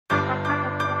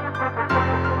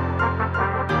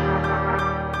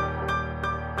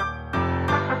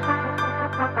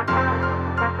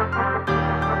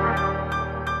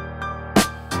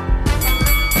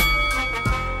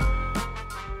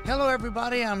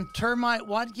everybody. I'm Termite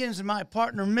Watkins and my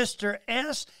partner, Mr.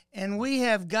 S, and we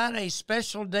have got a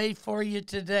special day for you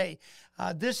today.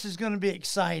 This is going to be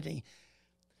exciting.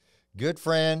 Good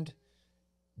friend,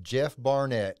 Jeff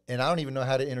Barnett, and I don't even know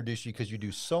how to introduce you because you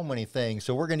do so many things,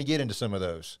 so we're going to get into some of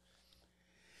those.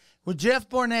 Well, Jeff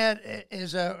Barnett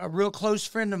is a real close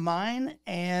friend of mine,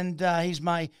 and he's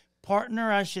my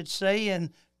partner, I should say,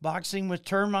 in boxing with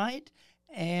Termite,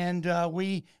 and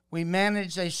we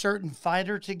managed a certain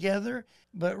fighter together,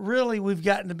 but really we've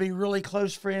gotten to be really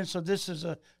close friends, so this is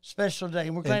a special day,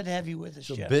 and we're glad to have you with us,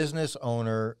 So Jeff. business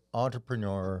owner,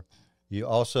 entrepreneur. You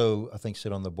also, I think,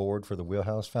 sit on the board for the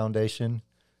Wheelhouse Foundation.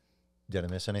 Did I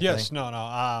miss anything? Yes, no.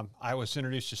 I was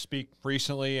introduced to speak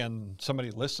recently, and somebody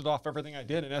listed off everything I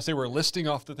did. And as they were listing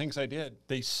off the things I did,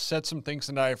 they said some things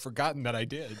that I had forgotten that I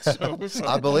did. So,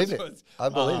 I believe it. I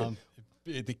believe it.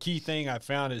 The key thing I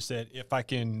found is that if I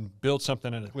can build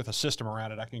something with a system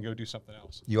around it, I can go do something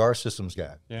else. You are a systems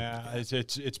guy. Yeah,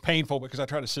 it's painful because I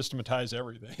try to systematize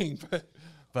everything,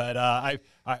 but I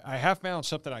have found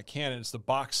something I can, and it's the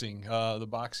boxing. The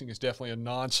boxing is definitely a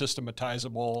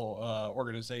non-systematizable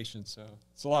organization, so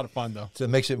it's a lot of fun though. So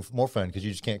it makes it more fun because you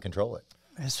just can't control it.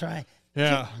 That's right.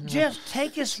 Yeah. Jeff,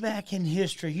 take us back in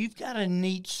history. You've got a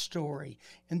neat story,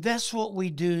 and that's what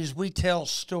we do is we tell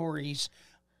stories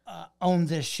on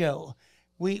this show.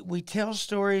 We tell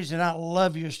stories, and I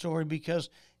love your story because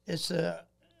it's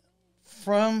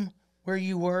from where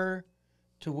you were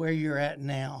to where you're at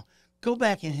now. Go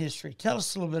back in history. Tell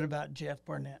us a little bit about Jeff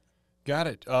Barnett. Got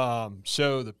it.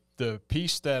 So the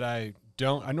piece that I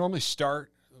normally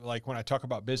start, like when I talk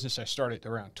about business, I start at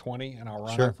around 20 and I'll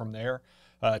run it from there.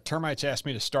 Termites asked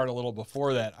me to start a little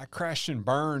before that. I crashed and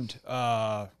burned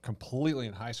completely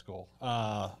in high school.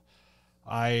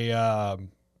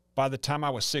 By the time I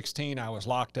was 16, I was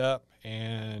locked up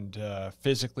and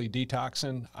physically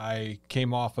detoxing. I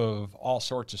came off of all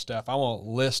sorts of stuff. I won't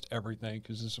list everything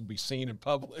because this will be seen in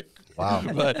public. Wow.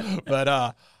 but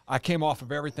I came off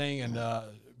of everything, and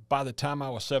by the time I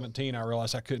was 17, I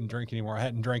realized I couldn't drink anymore. I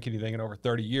hadn't drank anything in over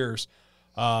 30 years.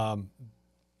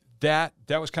 That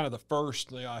was kind of the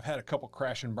first. I've had a couple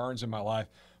crash and burns in my life,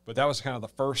 but that was kind of the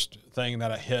first thing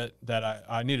that I hit that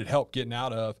I needed help getting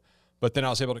out of. But then I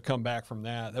was able to come back from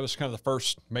that. That was kind of the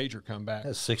first major comeback.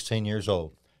 That's 16 years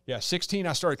old. Yeah, 16,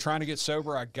 I started trying to get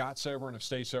sober. I got sober and have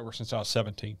stayed sober since I was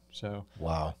 17. So,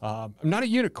 wow. I'm not a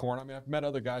unicorn. I mean, I've met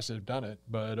other guys that have done it,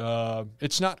 but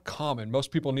it's not common.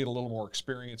 Most people need a little more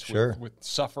experience with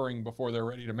suffering before they're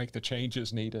ready to make the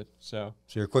changes needed. So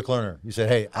you're a quick learner. You said,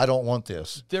 hey, I don't want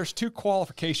this. There's two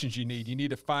qualifications you need. You need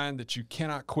to find that you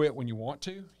cannot quit when you want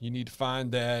to. You need to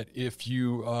find that if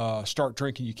you start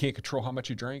drinking, you can't control how much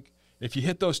you drink. If you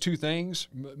hit those two things,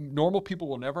 normal people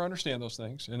will never understand those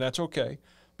things, and that's okay.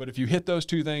 But if you hit those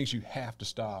two things, you have to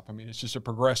stop. I mean, it's just a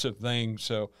progressive thing.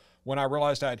 So when I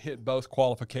realized I'd hit both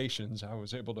qualifications, I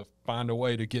was able to find a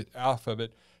way to get out of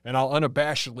it. And I'll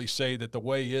unabashedly say that the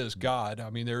way is God.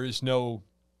 I mean, there is no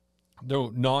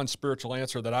non-spiritual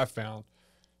answer that I've found.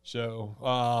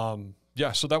 So,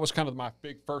 so that was kind of my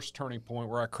big first turning point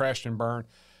where I crashed and burned.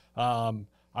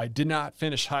 I did not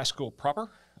finish high school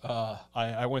proper.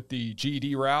 I went the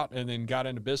GED route and then got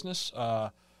into business. I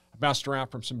bounced around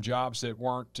from some jobs that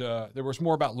weren't, there was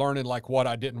more about learning like what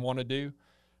I didn't want to do.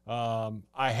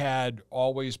 I had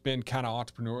always been kind of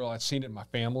entrepreneurial. I'd seen it in my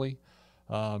family.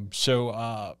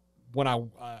 So when I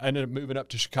ended up moving up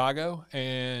to Chicago,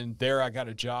 and there I got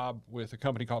a job with a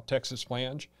company called Texas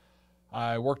Flange.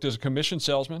 I worked as a commission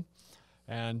salesman.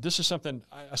 And this is something,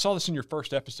 I saw this in your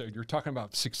first episode. You're talking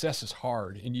about success is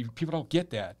hard, and people don't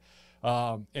get that.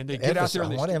 And they get out there. I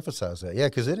want to emphasize that. Yeah,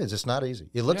 because it is. It's not easy.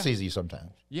 It looks easy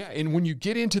sometimes. Yeah, and when you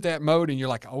get into that mode and you're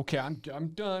like, okay, I'm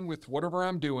done with whatever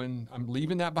I'm doing. I'm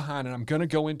leaving that behind, and I'm going to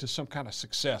go into some kind of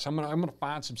success. I'm gonna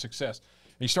find some success.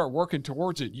 And you start working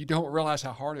towards it. You don't realize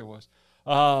how hard it was.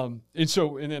 And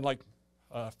then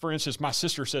for instance, my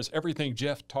sister says everything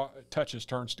Jeff touches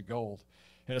turns to gold.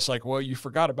 And it's like, well, you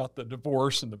forgot about the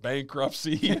divorce and the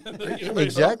bankruptcy.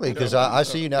 Exactly, because I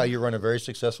see you now. You run a very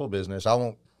successful business. I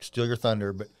won't steal your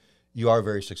thunder, but you are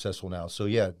very successful now. So,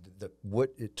 yeah, what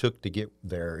it took to get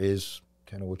there is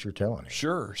kind of what you're telling me.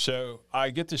 Sure. So I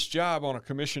get this job on a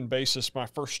commission basis. My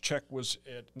first check was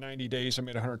at 90 days. I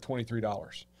made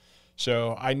 $123.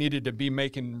 So I needed to be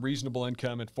making reasonable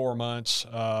income in 4 months.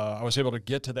 I was able to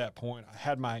get to that point. I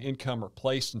had my income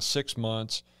replaced in 6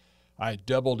 months. I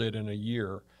doubled it in a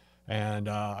year, and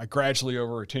I gradually,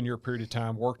 over a 10-year period of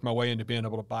time, worked my way into being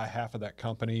able to buy half of that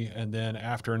company. And then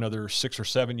after another 6 or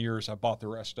 7 years, I bought the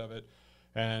rest of it.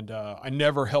 And I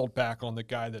never held back on the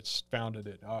guy that's founded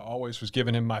it. I always was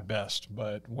giving him my best.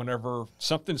 But whenever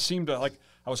something seemed to, like,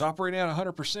 I was operating at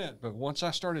 100%, but once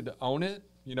I started to own it,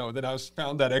 then I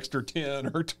found that extra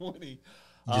 10 or 20.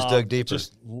 Just dug deeper.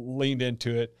 Just leaned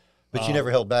into it. But you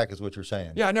never held back, is what you're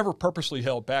saying. Yeah, I never purposely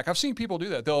held back. I've seen people do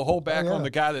that. They'll hold back on the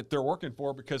guy that they're working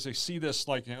for because they see this,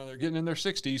 like, they're getting in their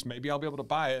 60s. Maybe I'll be able to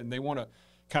buy it, and they want to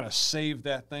kind of save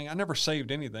that thing. I never saved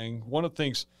anything. One of the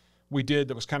things we did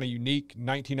that was kind of unique, in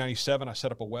 1997, I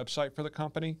set up a website for the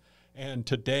company, and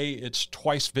today it's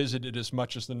twice visited as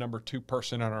much as the number 2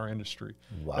 person in our industry.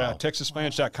 Wow.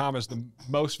 TexasFlange.com is the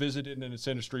most visited in its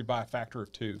industry by a factor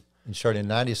of 2. You started in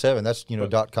 97. That's,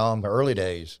 .com, early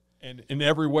days. And in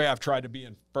every way, I've tried to be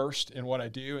in first in what I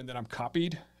do, and then I'm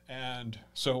copied. And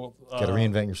so Got to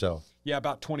reinvent yourself. Yeah,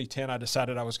 about 2010, I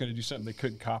decided I was going to do something they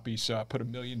couldn't copy, so I put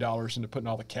 $1 million into putting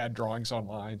all the CAD drawings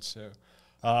online. So,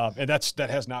 and that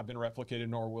has not been replicated,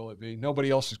 nor will it be.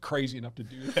 Nobody else is crazy enough to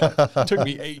do that. It took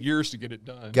me 8 years to get it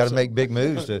done. Got to make big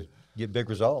moves to get big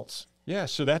results. Yeah,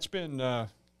 so that's been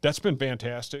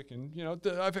fantastic, and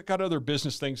I've got other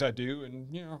business things I do,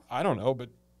 and I don't know, but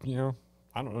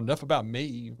I don't know enough about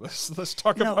me. Let's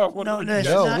talk about what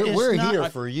we're here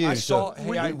for you. I saw,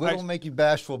 we don't make you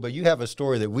bashful, but you have a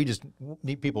story that we just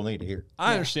people need to hear.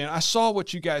 I understand. I saw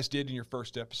what you guys did in your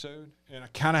first episode, and I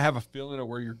kind of have a feeling of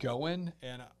where you're going.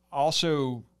 And I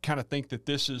also kind of think that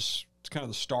this is kind of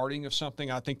the starting of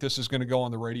something. I think this is going to go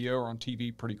on the radio or on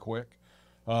TV pretty quick.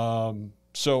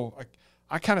 So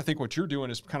I kind of think what you're doing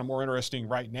is kind of more interesting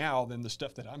right now than the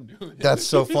stuff that I'm doing. That's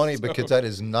so funny because that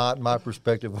is not my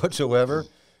perspective whatsoever,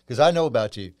 because I know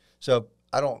about you. So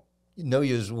I don't know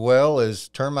you as well as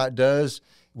Termite does.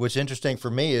 What's interesting for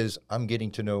me is I'm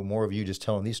getting to know more of you just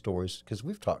telling these stories, because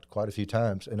we've talked quite a few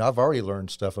times, and I've already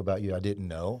learned stuff about you I didn't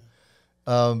know.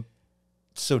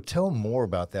 So tell more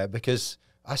about that, because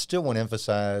I still want to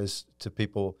emphasize to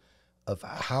people of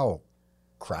how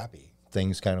crappy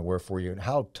things kind of were for you and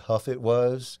how tough it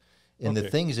was and the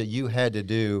things that you had to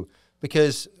do.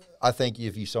 Because I think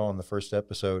if you saw in the first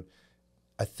episode,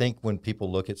 I think when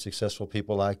people look at successful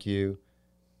people like you,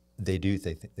 they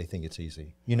think it's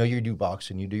easy. You do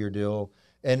boxing, you do your deal,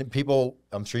 and people,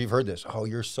 I'm sure you've heard this, oh,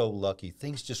 you're so lucky.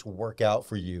 Things just work out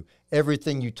for you.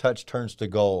 Everything you touch turns to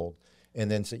gold. And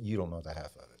then you don't know the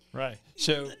half of it. Right.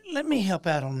 So let me help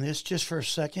out on this just for a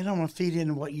second. I want to feed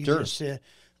into what you just said.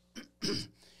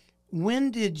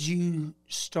 When did you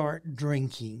start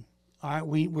drinking? All right,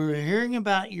 we're hearing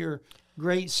about your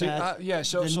great side.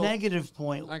 The negative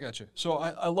point. I got you. So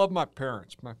I love my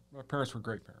parents. My parents were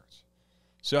great parents.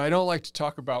 So I don't like to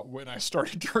talk about when I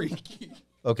started drinking.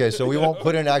 Okay, so we won't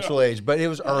put an actual age, but it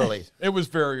was early. It was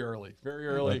very early, very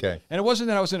early. Okay. And it wasn't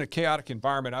that I was in a chaotic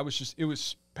environment. It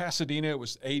was Pasadena. It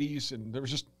was 80s, and there was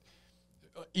just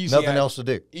nothing else to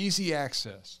do. Easy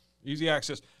access,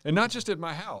 and not just at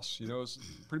my house. It was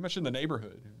pretty much in the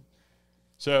neighborhood.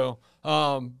 So,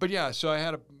 but yeah, so I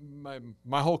had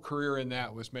my whole career in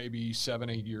that was maybe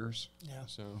 7-8 years. Yeah.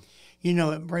 So,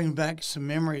 it brings back some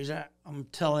memories. I'm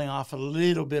telling off a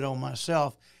little bit on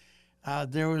myself.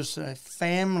 There was a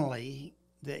family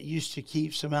that used to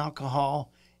keep some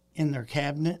alcohol in their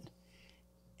cabinet,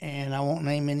 and I won't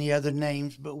name any other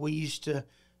names, but we used to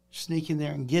sneak in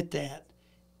there and get that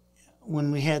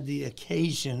when we had the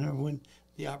occasion or when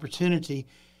the opportunity.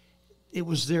 It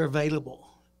was there available,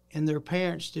 and their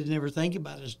parents didn't ever think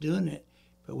about us doing it,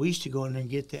 but we used to go in there and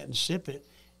get that and sip it,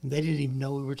 and they didn't even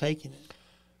know we were taking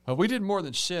it. We did more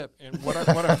than sip, and what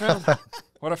I found.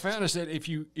 What I found is that if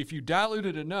you dilute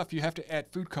it enough, you have to add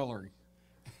food coloring.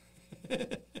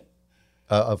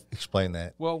 Explain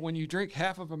that. Well, when you drink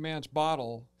half of a man's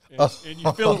bottle and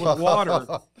you fill it with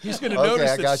water, he's going to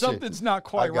notice that something's not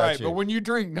quite right. But when you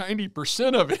drink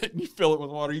 90% of it and you fill it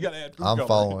with water, you got to add food coloring. I'm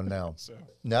following now. So.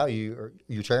 Now you're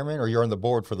chairman, or you're on the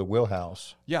board for the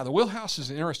Wheelhouse? Yeah, the Wheelhouse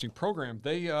is an interesting program.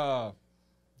 The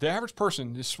average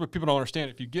person, this is what people don't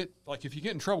understand. If you get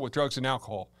in trouble with drugs and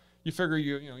alcohol, you figure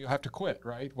you'll have to quit,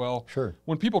 right? Well, sure.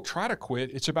 When people try to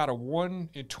quit, it's about a 1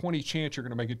 in 20 chance you're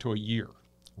going to make it to a year.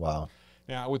 Wow.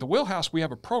 Now, with the Wheelhouse, we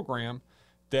have a program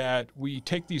that we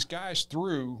take these guys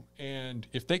through, and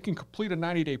if they can complete a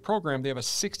 90-day program, they have a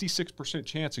 66%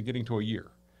 chance of getting to a year.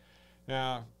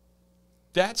 Now,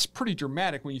 that's pretty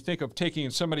dramatic when you think of taking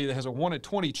somebody that has a 1 in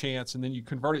 20 chance and then you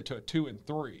convert it to a 2 in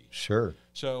 3. Sure.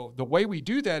 So the way we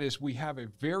do that is we have a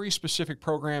very specific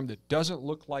program that doesn't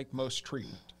look like most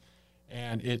treatment.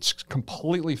 And it's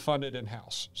completely funded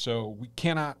in-house. So we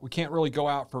can't really go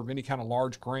out for any kind of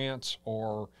large grants,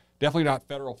 or definitely not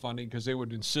federal funding, because they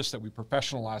would insist that we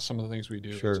professionalize some of the things we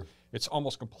do. Sure. It's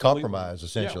almost completely compromise,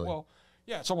 essentially. Yeah, well,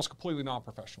 Yeah, it's almost completely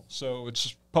non-professional. So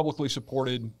it's publicly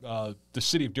supported. The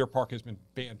city of Deer Park has been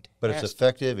fantastic. But it's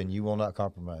effective, and you will not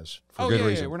compromise for good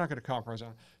reason. Yeah, we're not going to compromise on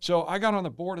it. So I got on the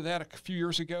board of that a few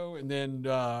years ago, and then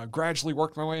gradually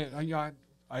worked my way.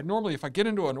 I normally, if I get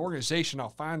into an organization, I'll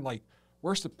find like,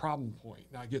 where's the problem point?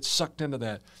 And I get sucked into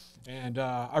that. And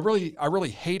I really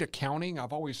hate accounting.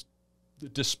 I've always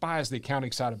despised the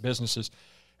accounting side of businesses.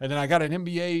 And then I got an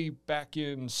MBA back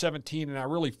in 17, and I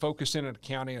really focused in on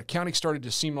accounting. Accounting started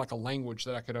to seem like a language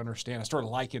that I could understand. I started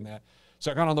liking that. So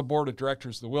I got on the board of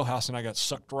directors of the Wheelhouse, and I got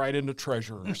sucked right into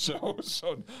treasurer. So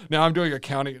now I'm doing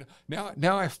accounting.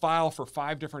 Now I file for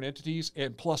 5 different entities,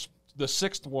 and plus the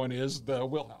 6th one is the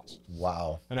Wheelhouse.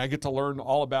 Wow. And I get to learn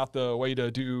all about the way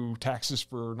to do taxes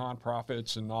for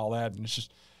nonprofits and all that. And it's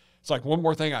like one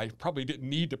more thing I probably didn't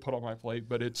need to put on my plate,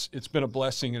 but it's been a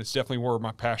blessing, and it's definitely where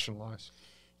my passion lies.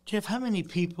 Jeff, how many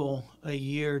people a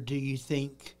year do you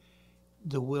think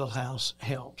the Wheelhouse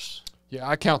helps? Yeah,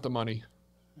 I count the money.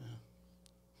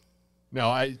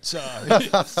 No,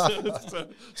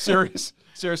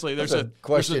 seriously. There's a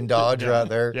question dodge right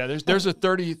there. Yeah, there's a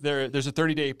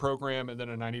 30-day program, and then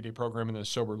a 90-day program, and then a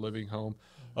sober living home.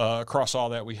 Across all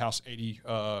that, we house 80.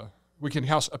 We can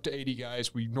house up to 80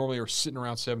 guys. We normally are sitting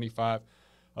around 75.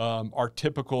 Our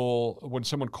typical, when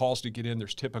someone calls to get in,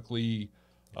 there's typically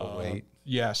wait.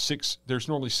 Yeah, 6. There's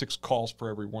normally 6 calls for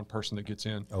every one person that gets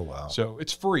in. Oh wow! So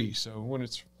it's free. So when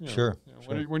it's sure.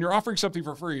 When you're offering something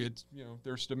for free, it's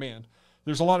there's demand.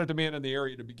 There's a lot of demand in the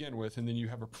area to begin with, and then you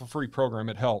have a free program.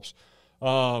 It helps.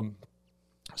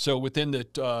 So within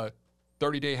the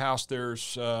 30-day house,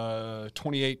 there's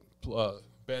 28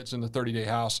 beds in the 30-day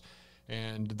house,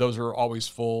 and those are always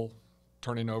full,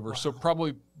 turning over. Wow. So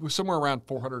probably somewhere around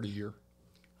 400 a year.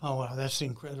 Oh wow, that's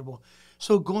incredible.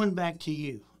 So going back to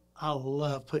you, I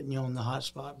love putting you on the hot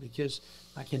spot because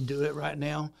I can do it right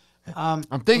now. I'm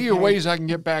thinking of ways I can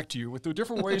get back to you. With the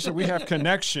different ways that we have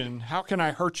connection, how can I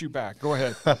hurt you back? Go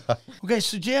ahead. Okay,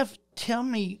 so Jeff, tell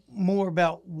me more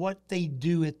about what they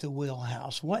do at the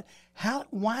Wheelhouse. I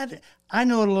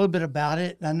know a little bit about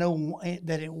it. I know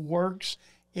that it works.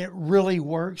 It really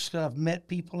works because I've met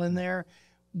people in there.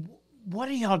 What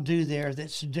do y'all do there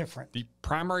that's different? The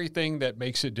primary thing that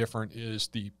makes it different is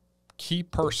the key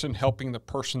person helping the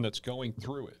person that's going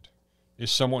through it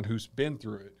is someone who's been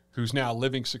through it, who's now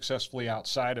living successfully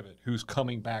outside of it, who's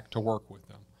coming back to work with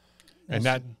them. And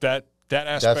that aspect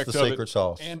that's the of secret it,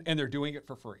 sauce. And they're doing it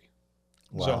for free.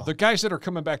 Wow. So the guys that are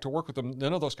coming back to work with them,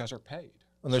 none of those guys are paid.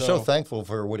 And they're so thankful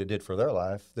for what it did for their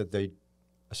life that they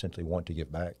essentially want to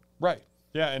give back. Right.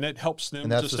 Yeah, and it helps them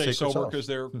to stay sober because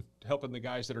they're helping the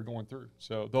guys that are going through.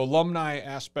 So the alumni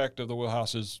aspect of the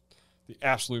Wheelhouse is the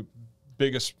absolute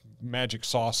biggest magic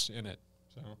sauce in it.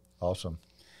 So awesome.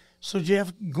 So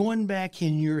Jeff, going back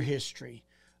in your history,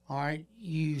 all right,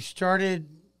 you started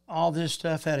all this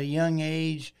stuff at a young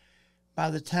age.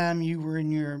 By the time you were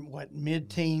in your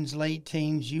mid-teens, late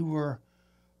teens, you were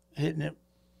hitting it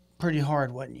pretty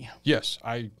hard, wasn't you? Yes,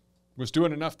 I was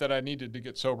doing enough that I needed to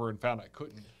get sober and found I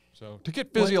couldn't. So to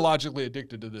get physiologically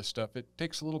addicted to this stuff, it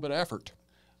takes a little bit of effort.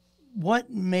 What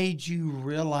made you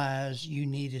realize you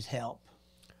needed help?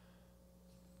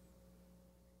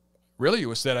 Really, it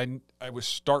was that I was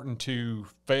starting to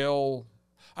fail.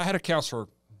 I had a counselor.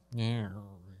 Yeah.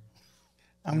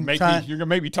 You're going to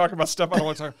make me talk about stuff I don't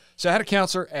want to talk about. So I had a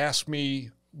counselor ask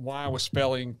me why I was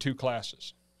failing 2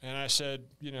 classes. And I said,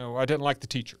 I didn't like the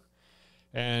teacher.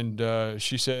 And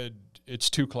she said, it's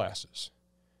 2 classes.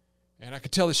 And I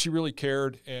could tell that she really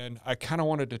cared, and I kind of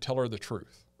wanted to tell her the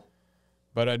truth.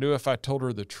 But I knew if I told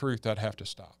her the truth, I'd have to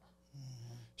stop.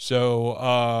 Mm-hmm.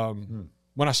 So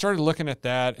when I started looking at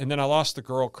that, and then I lost the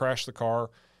girl, crashed the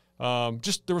car,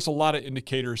 there was a lot of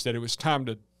indicators that it was time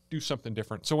to do something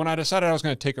different. So when I decided I was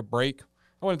going to take a break,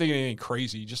 I wasn't thinking anything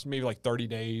crazy, just maybe like 30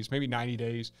 days, maybe 90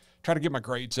 days, try to get my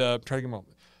grades up, I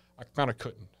found I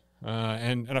couldn't.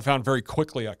 And I found very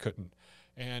quickly I couldn't.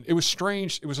 And it was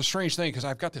strange. It was a strange thing because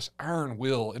I've got this iron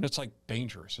will, and it's like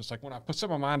dangerous. It's like when I put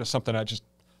my mind to something, I'll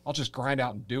just grind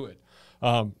out and do it.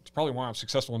 It's probably why I'm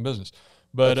successful in business.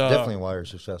 But that's definitely why you're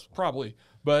successful. Probably.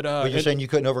 But you're saying you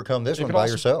couldn't overcome this one by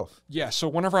yourself. Yeah. So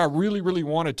whenever I really, really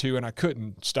wanted to and I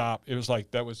couldn't stop, it was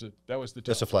like that was the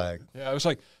That's a flag. Yeah. I was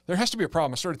like, there has to be a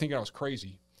problem. I started thinking I was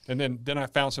crazy. And then I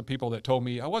found some people that told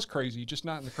me I was crazy, just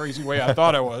not in the crazy way I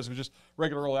thought I was. It was just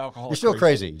regular old alcohol. You're still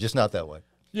crazy, just not that way.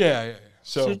 Yeah.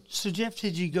 So Jeff,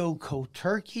 did you go cold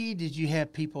turkey? Did you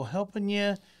have people helping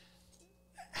you?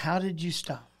 How did you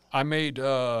stop? I made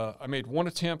one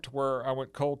attempt where I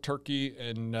went cold turkey,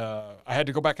 and I had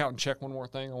to go back out and check one more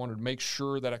thing. I wanted to make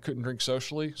sure that I couldn't drink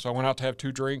socially, so I went out to have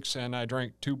 2 drinks, and I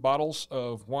drank 2 bottles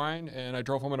of wine, and I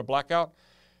drove home in a blackout.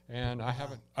 and I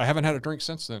haven't had a drink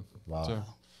since then. Wow.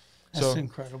 That's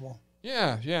incredible.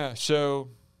 Yeah. So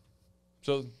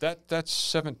that's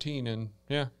 17, and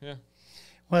yeah.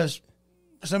 Well,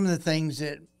 some of the things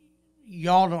that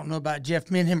y'all don't know about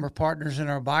Jeff, me and him are partners in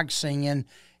our boxing,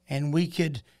 and we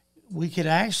could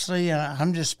actually,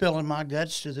 I'm just spilling my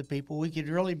guts to the people, we could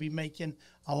really be making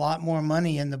a lot more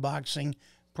money in the boxing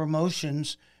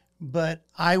promotions, but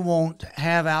I won't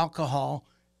have alcohol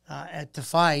at the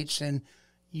fights, and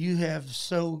you have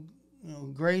so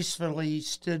gracefully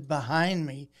stood behind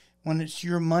me when it's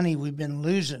your money we've been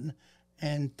losing,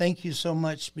 and thank you so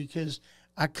much, because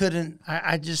I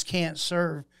just can't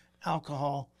serve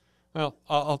alcohol. Well,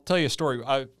 I'll tell you a story.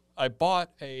 I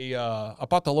bought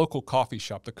the local coffee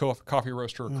shop, the coffee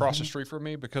roaster across the street from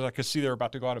me, because I could see they were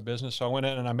about to go out of business. So I went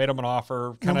in and I made them an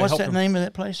offer. And what's that name of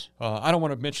that place? I don't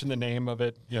want to mention the name of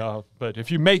it, but if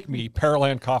you make me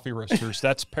Pearland Coffee Roasters,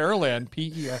 that's Pearland,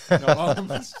 P-E-R.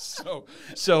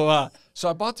 So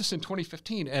I bought this in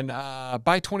 2015, and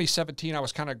by 2017, I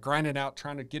was kind of grinding out,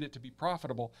 trying to get it to be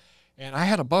profitable. And I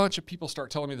had a bunch of people start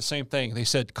telling me the same thing. They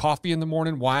said, coffee in the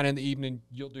morning, wine in the evening,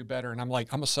 you'll do better. And I'm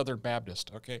like, I'm a Southern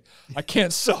Baptist, okay? I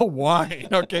can't sell wine,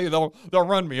 okay? They'll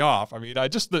run me off. I mean,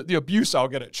 the abuse I'll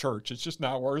get at church, it's just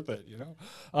not worth it,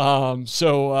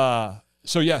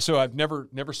 So I've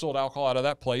never sold alcohol out of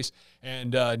that place.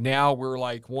 And now we're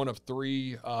like one of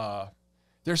three.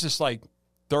 There's this like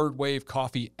third wave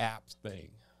coffee app thing.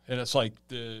 And it's like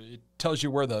it tells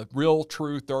you where the real,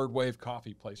 true third wave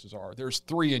coffee places are. There's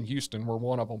 3 in Houston. We're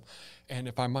one of them, and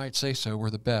if I might say so, we're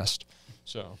the best.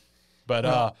 So,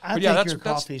 I think your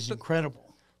coffee is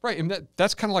incredible. Right, and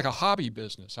that's kind of like a hobby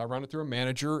business. I run it through a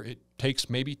manager. It takes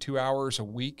maybe 2 hours a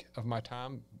week of my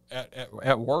time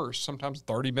at worst, sometimes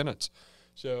 30 minutes.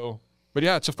 So, but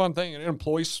yeah, it's a fun thing, and it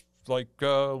employs like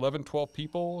 11, 12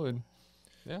 people, and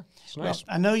yeah, it's nice.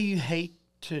 Well, I know you hate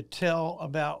to tell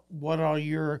about what all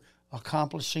you're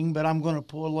accomplishing, but I'm going to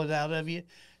pull it out of you.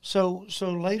 So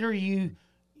later you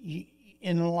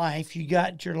in life, you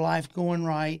got your life going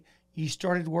right. You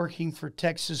started working for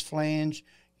Texas Flange.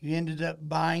 You ended up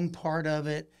buying part of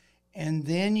it, and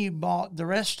then you bought the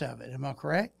rest of it. Am I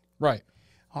correct? Right.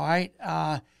 All right.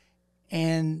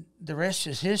 And the rest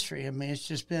is history. I mean, it's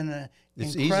just been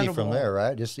It's incredible. easy from there,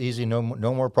 right? Just easy, no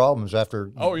more problems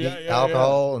after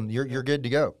alcohol, and you're good to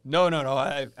go. No.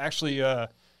 I actually,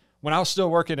 when I was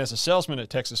still working as a salesman at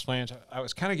Texas Flange, I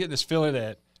was kind of getting this feeling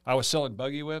that I was selling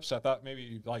buggy whips. I thought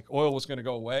maybe like oil was going to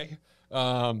go away.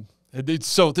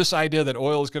 So this idea that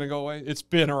oil is going to go away, it's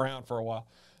been around for a while.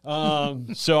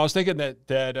 So I was thinking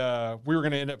that we were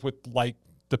going to end up with like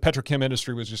the petrochem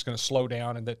industry was just going to slow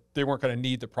down, and that they weren't going to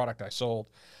need the product I sold.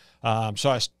 So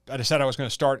I decided I was going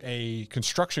to start a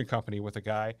construction company with a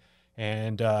guy,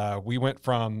 and we went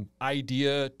from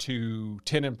idea to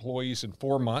 10 employees in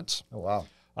 4 months. Oh, wow.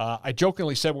 I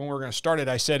jokingly said when we were going to start it,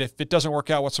 I said, if it doesn't work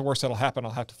out, what's the worst that'll happen?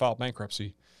 I'll have to file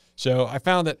bankruptcy. So I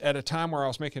found that at a time where I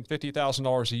was making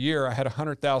 $50,000 a year, I had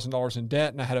 $100,000 in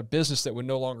debt, and I had a business that would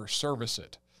no longer service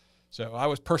it. So I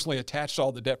was personally attached to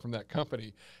all the debt from that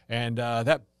company, and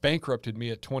that bankrupted me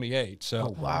at 28.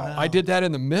 So wow. I did that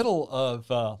in the middle of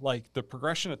like the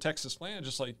progression of Texas Flange.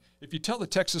 Just like if you tell the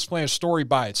Texas Flange story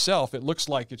by itself, it looks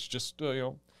like it's just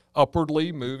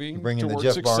upwardly moving. You bring in the towards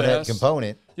Jeff success. Barnett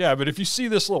component. Yeah, but if you see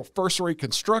this little first-rate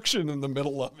construction in the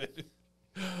middle of it,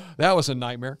 that was a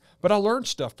nightmare. But I learned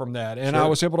stuff from that, and I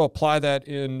was able to apply that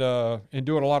in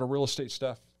doing a lot of real estate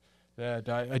stuff that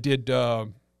I did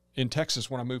in Texas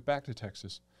when I moved back to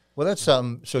Texas. Well, that's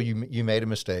something. So you made a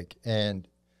mistake, and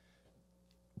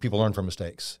people learn from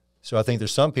mistakes. So I think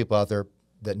there's some people out there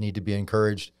that need to be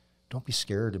encouraged. Don't be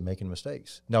scared of making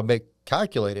mistakes. Now,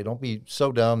 calculate it. Don't be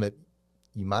so dumb that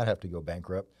you might have to go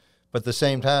bankrupt. But at the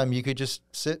same time, you could just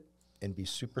sit and be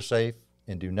super safe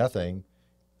and do nothing,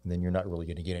 and then you're not really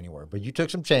going to get anywhere. But you took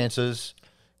some chances.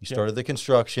 You started the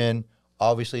construction.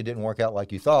 Obviously, it didn't work out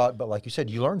like you thought, but like you said,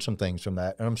 you learned some things from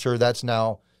that. And I'm sure that's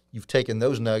now you've taken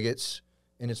those nuggets,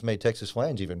 and it's made Texas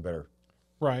Flange even better.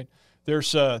 Right. There's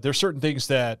certain things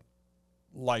that,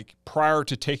 like prior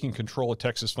to taking control of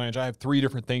Texas Flange, I have 3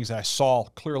 different things that I saw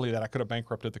clearly that I could have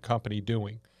bankrupted the company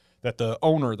doing, that the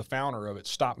owner, the founder of it,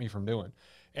 stopped me from doing.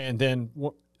 And then,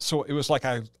 so it was like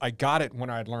I got it when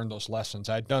I had learned those lessons.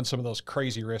 I had done some of those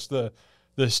crazy risks, the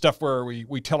stuff where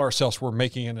we tell ourselves we're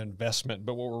making an investment,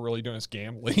 but what we're really doing is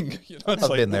gambling. I've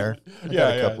been there. I've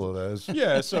got a couple of those.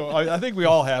 Yeah, so I think we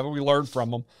all have, and we learn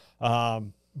from them.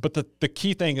 But the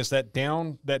key thing is that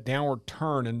downward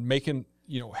turn and making,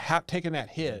 taking that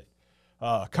hit,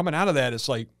 coming out of that, it's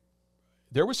like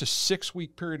there was a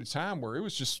 6-week period of time where it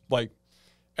was just like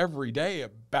every day a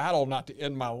battle not to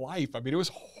end my life. I mean, it was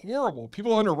horrible.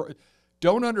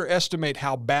 don't underestimate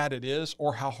how bad it is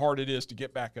or how hard it is to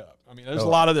get back up. I mean, there's a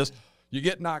lot of this. You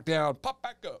get knocked down, pop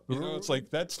back up. You know, it's like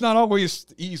that's not always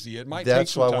easy. It might take some time.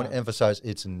 That's why I want to emphasize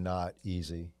it's not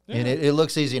easy. Yeah. And it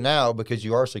looks easy now because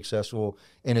you are successful,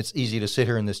 and it's easy to sit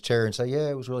here in this chair and say, yeah,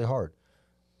 it was really hard.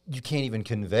 You can't even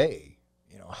convey,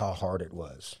 how hard it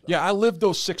was. Yeah, I lived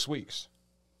those 6 weeks.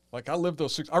 Like I lived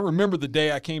those 6. I remember the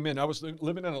day I came in. I was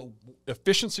living in an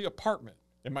efficiency apartment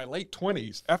in my late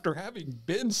 20s after having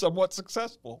been somewhat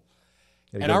successful.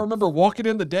 And I remember walking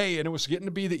in the day, and it was getting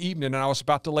to be the evening, and I was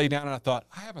about to lay down, and I thought,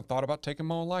 I haven't thought about taking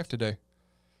my own life today.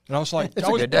 And I was like,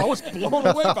 I was blown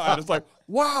away by it. It's like,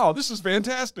 wow, this is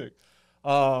fantastic.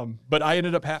 But I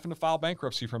ended up having to file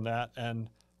bankruptcy from that, and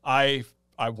I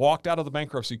walked out of the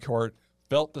bankruptcy court,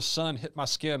 felt the sun hit my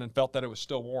skin, and felt that it was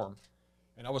still warm.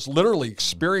 And I was literally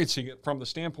experiencing it from the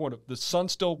standpoint of the sun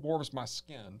still warms my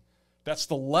skin. That's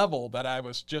the level that I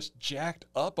was just jacked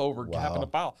up over having to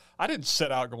file. I didn't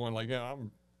set out going like,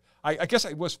 I guess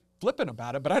I was flippant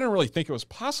about it, but I didn't really think it was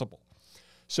possible.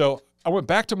 So I went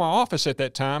back to my office at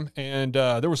that time, and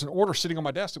there was an order sitting on my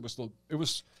desk. It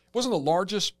wasn't the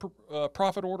largest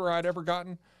profit order I'd ever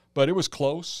gotten, but it was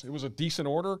close. It was a decent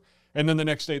order. And then the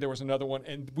next day there was another one,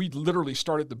 and we literally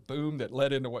started the boom that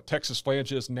led into what Texas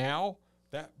Flange is now.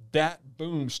 That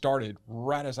boom started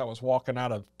right as I was walking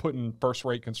out of putting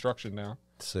first-rate construction now.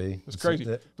 See? It's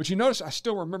crazy. But you notice I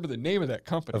still remember the name of that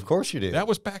company. Of course you did. That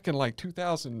was back in like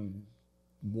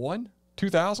 2001,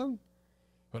 2000.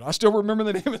 But I still remember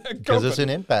the name of that company. Because it's an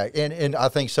impact. And I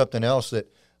think something else that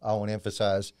I want to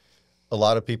emphasize, a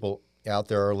lot of people out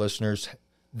there, our listeners,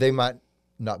 they might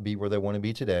not be where they want to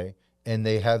be today, and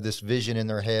they have this vision in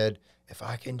their head, if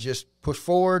I can just push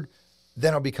forward,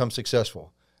 then I'll become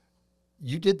successful.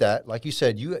 You did that. Like you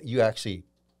said, you actually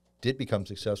did become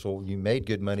successful. You made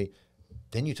good money.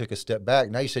 Then you took a step back.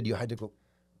 Now you said you had to go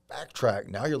backtrack.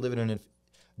 Now you're living in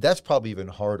that's probably even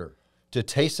harder to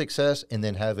taste success and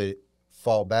then have it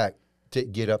fall back to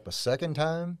get up a second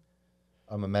time.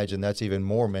 I'm imagining that's even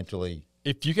more mentally.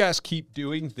 If you guys keep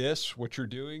doing this, what you're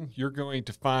doing, you're going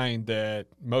to find that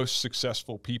most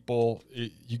successful people,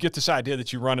 you get this idea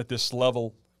that you run at this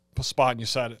level spot and you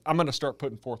decide, I'm going to start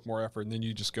putting forth more effort, and then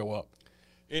you just go up.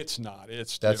 It's not.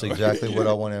 That's exactly what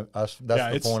I want to. That's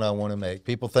the point I want to make.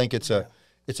 People think it's a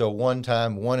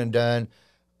one-time, one and done.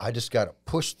 I just got to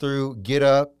push through, get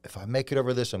up. If I make it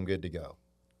over this, I'm good to go.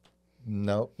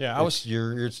 No. Yeah,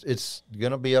 it's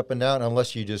going to be up and down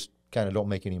unless you just kind of don't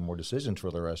make any more decisions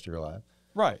for the rest of your life.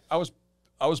 Right. I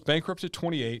was bankrupt at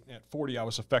 28. At 40, I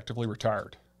was effectively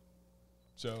retired.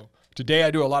 So today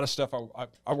I do a lot of stuff.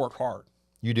 I work hard.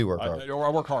 You do work hard. I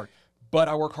work hard, but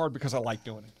I work hard because I like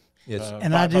doing it. Yes.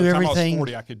 And I do everything. I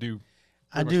was 40, I could do.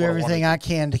 I do everything I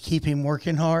can to keep him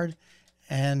working hard,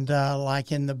 and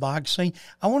like in the boxing.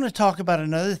 I want to talk about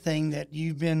another thing that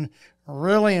you've been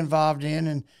really involved in,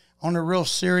 and on a real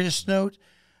serious note,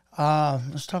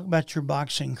 let's talk about your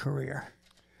boxing career.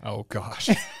 Oh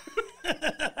gosh.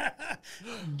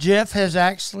 Jeff has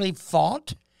actually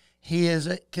fought. He is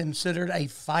considered a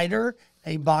fighter,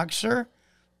 a boxer.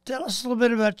 Tell us a little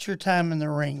bit about your time in the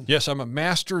ring. Yes, I'm a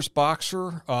masters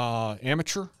boxer,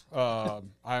 amateur.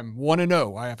 I'm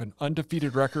 1-0. I have an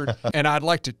undefeated record, and I'd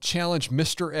like to challenge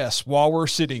Mr. S while we're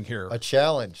sitting here. A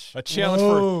challenge. A challenge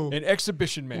for an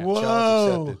exhibition match.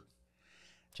 Whoa.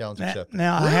 Challenge accepted.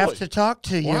 Now Really? I have to talk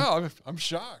to you. Wow, I'm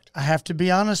shocked. I have to be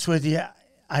honest with you.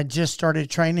 I just started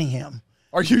training him.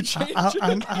 Are you changing?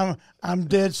 I'm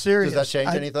dead serious. Does that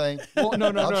change anything? Well, no.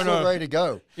 I'm still ready to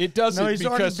go. It doesn't. No, he's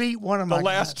already because beat one of my the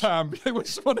last guys. time it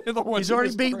was one of the ones. He's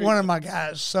already beat one of my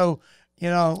guys. So,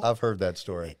 I've heard that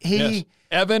story. Yes.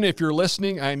 Evan, if you're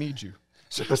listening, I need you.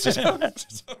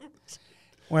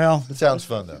 Well, It sounds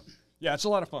fun, though. Yeah, it's a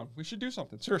lot of fun. We should do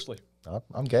something. Seriously.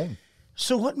 I'm game.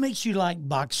 so what makes you like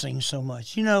boxing so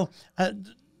much?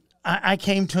 I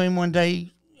came to him one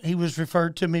day. He was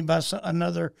referred to me by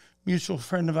another mutual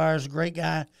friend of ours, a great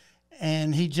guy,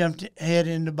 and he jumped head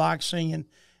into boxing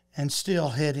and still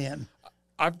head in.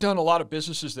 I've done a lot of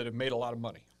businesses that have made a lot of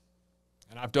money,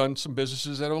 and I've done some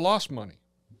businesses that have lost money.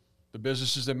 The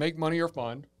businesses that make money are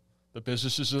fun. The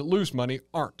businesses that lose money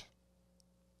aren't.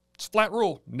 It's a flat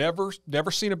rule. Never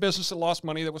seen a business that lost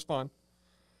money that was fun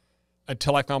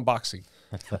until I found boxing.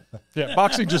 Yeah,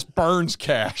 boxing just burns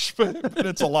cash, but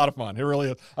it's a lot of fun. It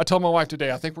really is. I told my wife today,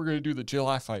 I think we're going to do the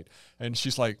July fight, and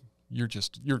she's like,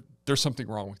 there's something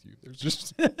wrong with you. There's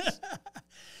just.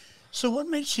 So what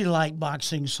makes you like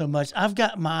boxing so much? I've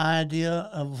got my idea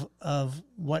of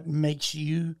what makes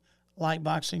you like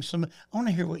boxing so much. I want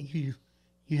to hear what you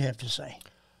have to say.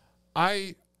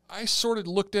 I I sort of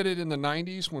looked at it in the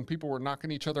 90s when people were knocking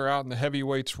each other out and the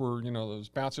heavyweights were, those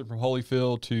bouncing from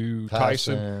Holyfield to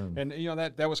Tyson. And,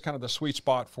 that was kind of the sweet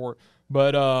spot for it.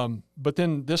 But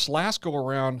then this last go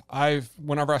around,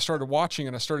 whenever I started watching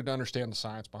it, I started to understand the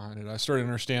science behind it. I started to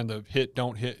understand the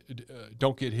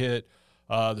don't get hit,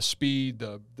 the speed,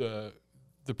 the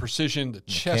precision, the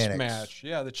chest match.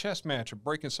 Yeah, the chest match of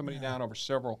breaking somebody down over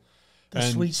several. The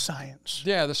sweet science.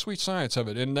 Yeah, the sweet science of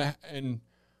it. And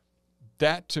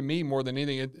that to me, more than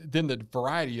anything, then the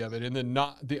variety of it, and then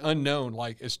not the unknown,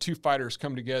 like as two fighters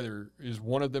come together, is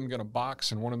one of them going to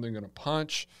box and one of them going to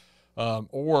punch?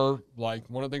 Or like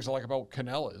one of the things I like about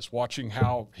Canelo is watching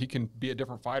how he can be a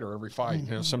different fighter every fight.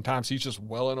 Sometimes he's just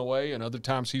welling away, and other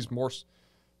times he's more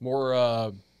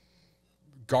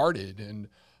guarded, and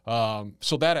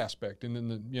so that aspect, and then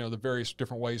the various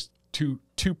different ways two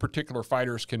particular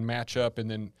fighters can match up, and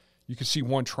then you can see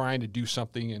one trying to do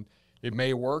something, and it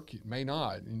may work, it may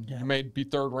not, and you may be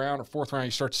third round or fourth round.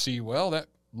 You start to see, well, that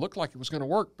looked like it was going to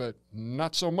work, but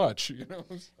not so much.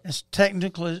 As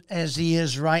technical as he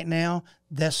is right now,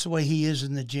 that's the way he is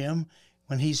in the gym.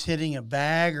 When he's hitting a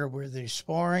bag or where they're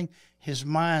sparring, his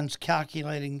mind's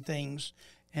calculating things,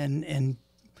 and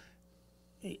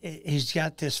he's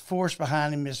got this force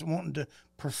behind him is wanting to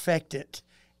perfect it.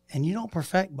 And you don't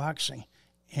perfect boxing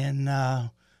in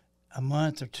a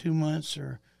month or 2 months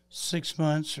or 6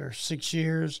 months or 6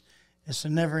 years. It's a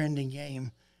never-ending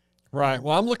game. Right.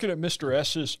 Well, I'm looking at Mr.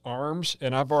 S's arms,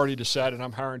 and I've already decided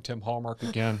I'm hiring Tim Hallmark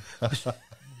again. I'm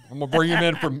going to bring him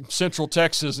in from Central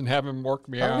Texas and have him work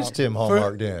me out. How is Tim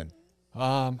Hallmark doing?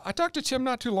 I talked to Tim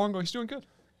not too long ago. He's doing good.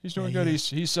 He's doing good.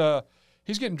 He's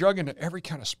getting drug into every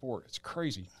kind of sport. It's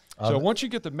crazy. So once you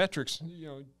get the metrics,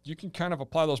 you can kind of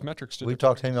apply those metrics to. We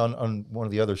talked to him on one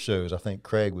of the other shows. I think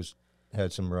Craig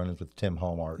had some run-ins with Tim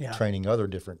Hallmark, training other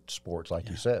different sports, like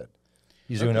you said.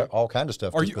 He's doing all kinds of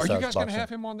stuff. Are you guys going to have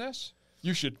him on this?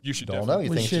 You should. Don't know.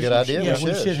 You think it's a good idea? Yeah,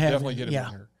 we should have definitely get him in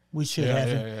here. We should have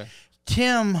him. Yeah.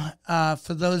 Tim,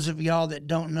 for those of y'all that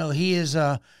don't know, he is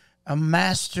a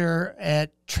master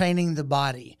at training the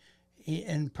body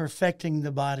and perfecting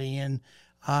the body, and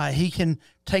he can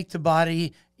take the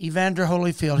body. Evander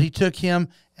Holyfield, he took him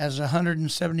as a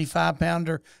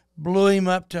 175-pounder, blew him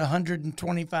up to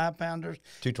 125-pounders.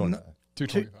 225.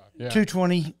 225. Yeah.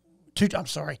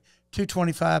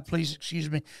 225, please excuse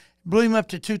me. Blew him up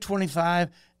to 225.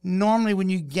 Normally when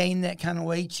you gain that kind of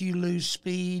weight, you lose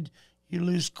speed, you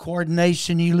lose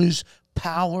coordination, you lose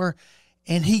power.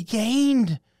 And he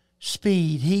gained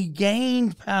speed, he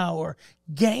gained power,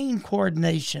 gained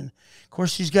coordination. Of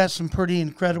course, he's got some pretty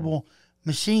incredible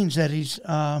machines that he's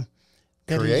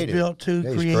built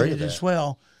created as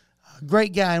well.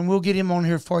 Great guy, and we'll get him on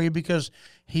here for you because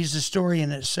he's a story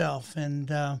in itself.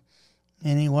 And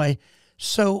anyway,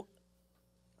 so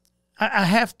I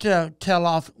have to tell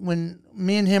off, when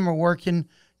me and him are working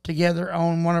together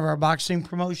on one of our boxing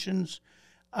promotions,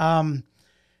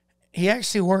 he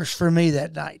actually works for me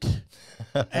that night.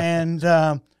 And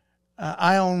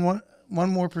I own one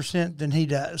more percent than he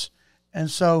does. And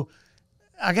so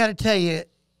I got to tell you,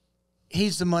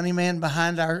 he's the money man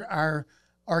behind our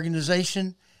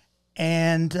organization.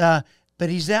 And but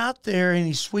he's out there and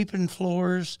he's sweeping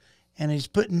floors and he's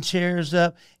putting chairs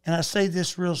up. And I say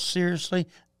this real seriously.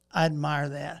 I admire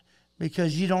that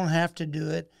because you don't have to do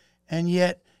it. And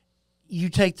yet you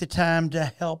take the time to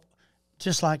help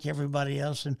just like everybody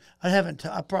else. And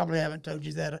I probably haven't told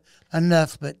you that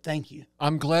enough, but thank you.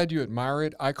 I'm glad you admire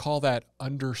it. I call that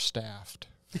understaffed.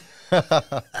 Hey,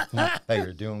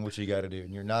 you're doing what you got to do,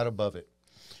 and you're not above it.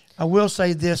 I will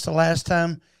say this: the last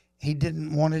time he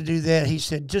didn't want to do that, he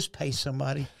said, "Just pay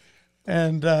somebody."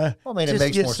 And it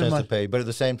makes more sense to pay, but at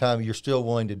the same time, you're still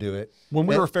willing to do it. When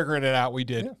we were figuring it out, we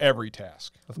did every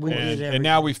task, and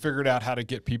now we figured out how to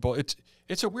get people.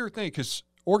 It's a weird thing because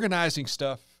organizing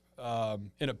stuff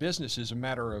in a business is a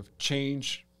matter of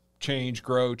change,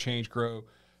 grow.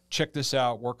 Check this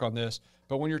out, work on this.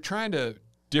 But when you're trying to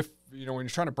when you're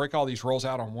trying to break all these roles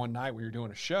out on one night when you're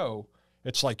doing a show,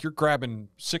 it's like you're grabbing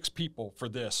 6 people for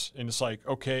this, and it's like,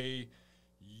 okay,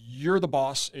 you're the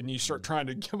boss, and you start trying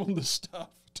to give them the stuff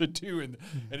to do, and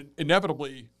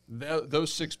inevitably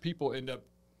those 6 people end up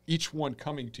each one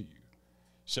coming to you.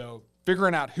 So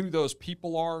figuring out who those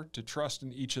people are to trust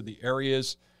in each of the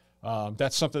areas,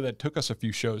 that's something that took us a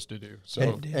few shows to do.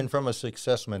 So and from a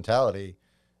success mentality,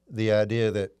 the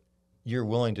idea that you're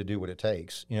willing to do what it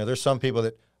takes. There's some people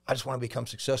that I just want to become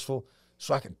successful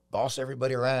so I can boss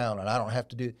everybody around and I don't have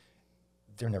to do.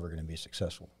 They're never going to be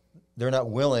successful. They're not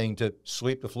willing to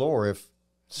sweep the floor if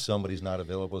somebody's not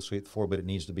available to sweep the floor, but it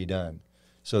needs to be done.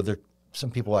 So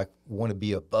some people like want to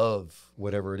be above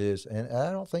whatever it is, and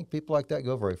I don't think people like that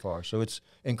go very far. So it's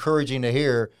encouraging to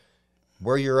hear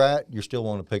where you're at. You're still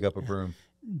wanting to pick up a broom.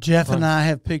 Jeff and I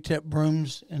have picked up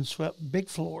brooms and swept big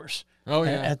floors. Oh,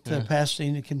 yeah, at the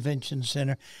Pasadena Convention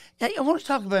Center. Hey, I want to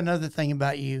talk about another thing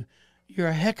about you. You're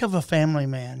a heck of a family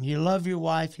man. You love your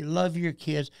wife. You love your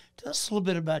kids. Tell us a little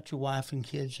bit about your wife and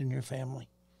kids and your family.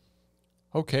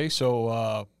 Okay,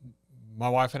 so my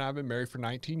wife and I have been married for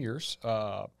 19 years.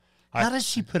 How does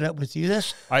she put up with you?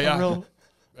 That's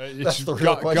That's the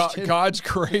real question. God's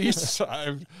grace.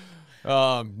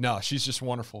 No, she's just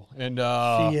wonderful, and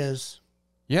she is.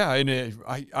 Yeah, and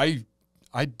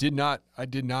I did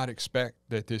not expect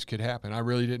that this could happen. I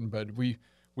really didn't. But we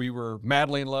were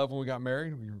madly in love when we got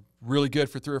married. We were really good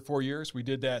for 3 or 4 years. We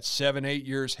did that 7, 8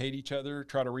 years, hate each other,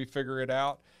 try to refigure it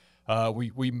out.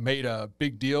 We made a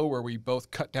big deal where we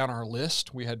both cut down our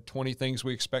list. We had 20 things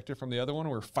we expected from the other one.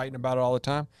 We were fighting about it all the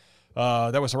time.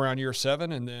 That was around year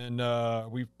 7, and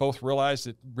then we both realized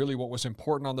that really what was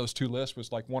important on those 2 lists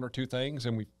was like 1 or 2 things,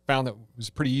 and we found that it was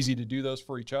pretty easy to do those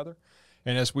for each other.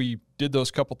 And as we did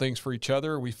those couple things for each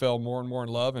other, we fell more and more in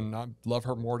love, and I love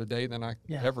her more today than I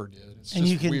ever did. It's and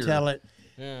just you can weird. tell it.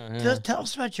 Yeah. Tell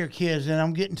us about your kids, and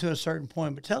I'm getting to a certain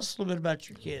point, but tell us a little bit about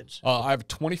your kids. I have a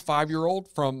 25-year-old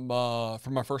from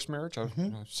my first marriage. I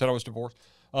said I was divorced.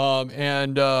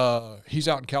 And he's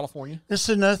out in California. This is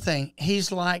another thing.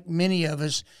 He's like many of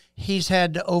us. He's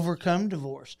had to overcome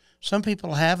divorce. Some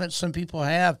people haven't. Some people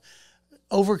have.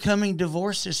 Overcoming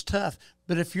divorce is tough.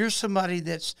 But if you're somebody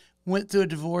that's went through a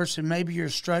divorce and maybe you're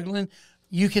struggling,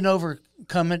 you can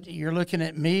overcome it. You're looking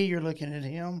at me. You're looking at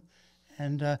him.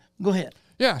 And go ahead.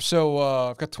 Yeah, so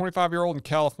I've got a 25-year-old in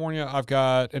California. I've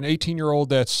got an 18-year-old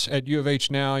that's at U of H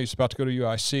now. He's about to go to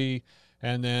UIC.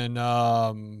 And then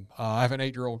I have an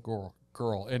 8-year-old girl.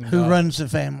 And, who runs the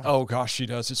family? Oh, gosh, she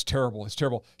does. It's terrible. It's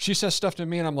terrible. She says stuff to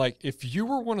me, and I'm like, if you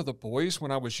were one of the boys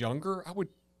when I was younger, I would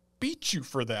beat you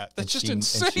for that. That's just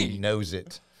insane. And she knows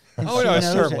it. Oh, no,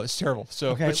 it's terrible. It's terrible. So,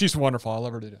 okay. But she's wonderful. I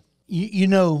love her to death. You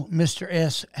know, Mr.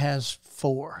 S has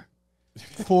 4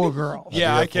 girls.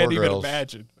 Yeah, I can't even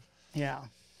imagine. Yeah.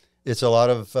 It's a lot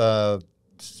of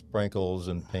sprinkles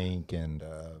and pink and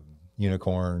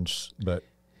unicorns, but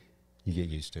you get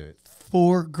used to it.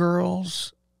 4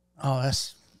 girls. Oh,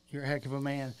 you're a heck of a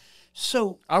man.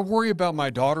 So I worry about my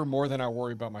daughter more than I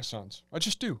worry about my sons. I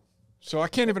just do. So I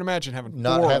can't even imagine having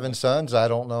not having sons. I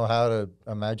don't know how to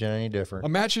imagine any different.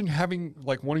 Imagine having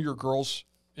like one of your girls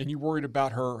and you worried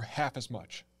about her half as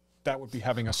much. That would be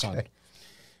having a son. Okay.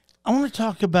 I want to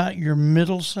talk about your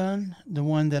middle son, the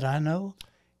one that I know.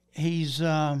 He's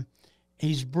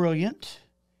brilliant.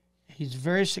 He's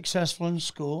very successful in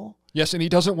school. Yes, and he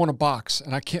doesn't want to box,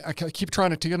 and I keep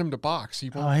trying to get him to box.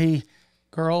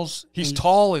 He's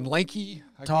tall and lanky.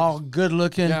 Tall, good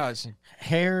looking. Yeah,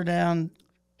 hair down.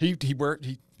 He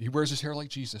wears his hair like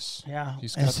Jesus. Yeah,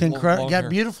 he's got it's incredible. Got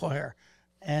beautiful hair,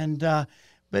 and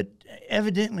but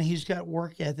evidently he's got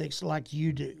work ethics like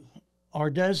you do, or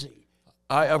does he?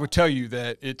 I would tell you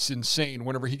that it's insane.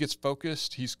 Whenever he gets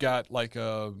focused, he's got like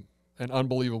an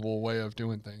unbelievable way of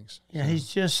doing things. Yeah, he's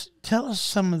just tell us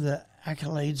some of the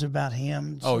accolades about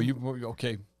him. Oh,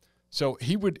 okay? So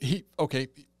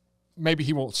maybe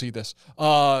he won't see this.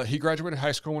 He graduated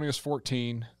high school when he was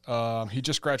 14. He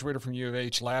just graduated from U of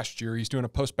H last year. He's doing a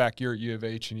post-bac year at U of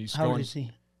H, and he's How old is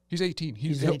he? He's 18.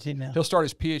 He's 18 now. He'll start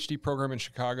his PhD program in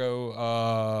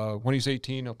Chicago when he's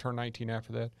 18. He'll turn 19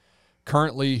 after that.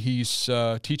 Currently, he's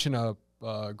teaching a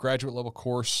graduate level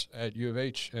course at U of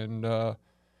H, and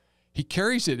he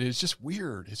carries it. It's just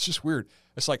weird.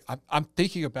 It's like I'm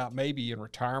thinking about maybe in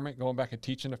retirement going back and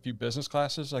teaching a few business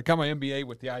classes. I got my MBA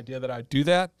with the idea that I'd do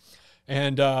that,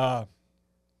 and I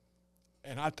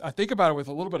think about it with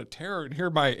a little bit of terror. And here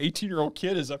my 18-year-old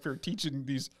kid is up here teaching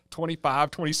these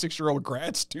 25, 26-year-old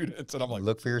grad students, and I'm like,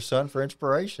 look for your son for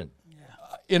inspiration.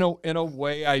 In a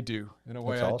way, I do. In a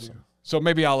way, That's I awesome. do. So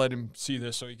maybe I'll let him see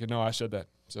this so he can know I said that.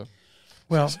 So,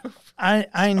 well,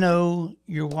 I know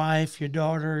your wife, your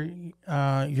daughter.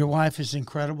 Your wife is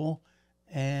incredible,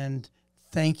 and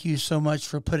thank you so much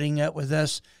for putting up with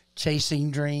us chasing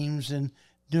dreams and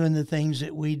doing the things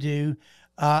that we do.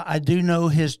 I do know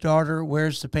his daughter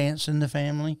wears the pants in the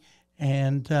family,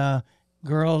 and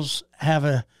girls have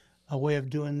a way of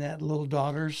doing that, little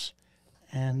daughters.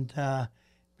 And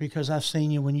because I've seen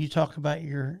you when you talk about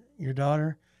your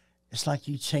daughter, it's like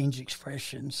you change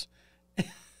expressions.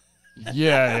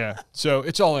 yeah. So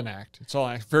it's all an act.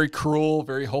 Very cruel,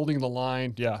 very holding the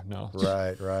line. Yeah, no.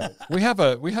 Right. We have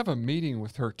a meeting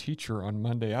with her teacher on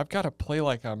Monday. I've got to play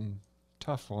like I'm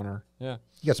tough on her. Yeah.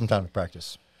 You got some time to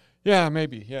practice. Yeah,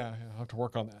 maybe. Yeah, I'll have to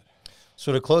work on that.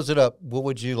 So to close it up, what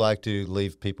would you like to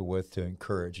leave people with to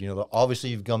encourage? You know, obviously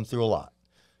you've gone through a lot.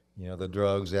 You know, the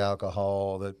drugs, the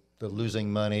alcohol, the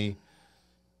losing money.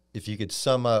 If you could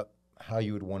sum up how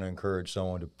you would want to encourage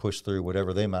someone to push through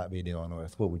whatever they might be dealing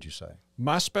with, what would you say?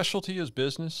 My specialty is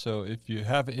business. So if you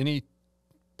have any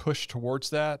push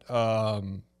towards that,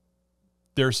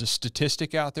 there's a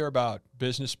statistic out there about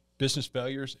business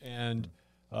failures and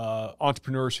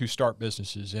entrepreneurs who start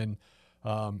businesses. And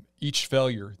each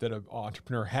failure that an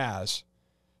entrepreneur has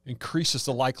increases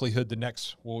the likelihood the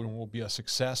next one will be a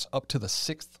success up to the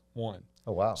 6th one.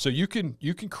 Oh, wow. So you can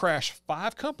crash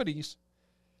 5 companies,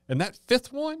 and that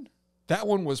 5th one, that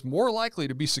one was more likely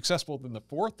to be successful than the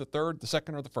 4th, the 3rd, the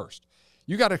 2nd, or the 1st.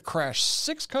 You got to crash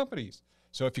 6 companies.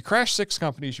 So if you crash 6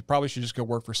 companies, you probably should just go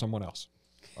work for someone else.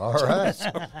 All right.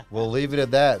 We'll leave it at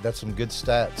that. That's some good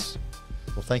stats.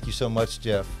 Well, thank you so much,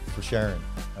 Jeff, for sharing.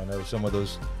 I know some of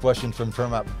those questions from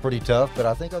Termite were pretty tough, but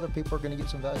I think other people are going to get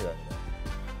some value out of that.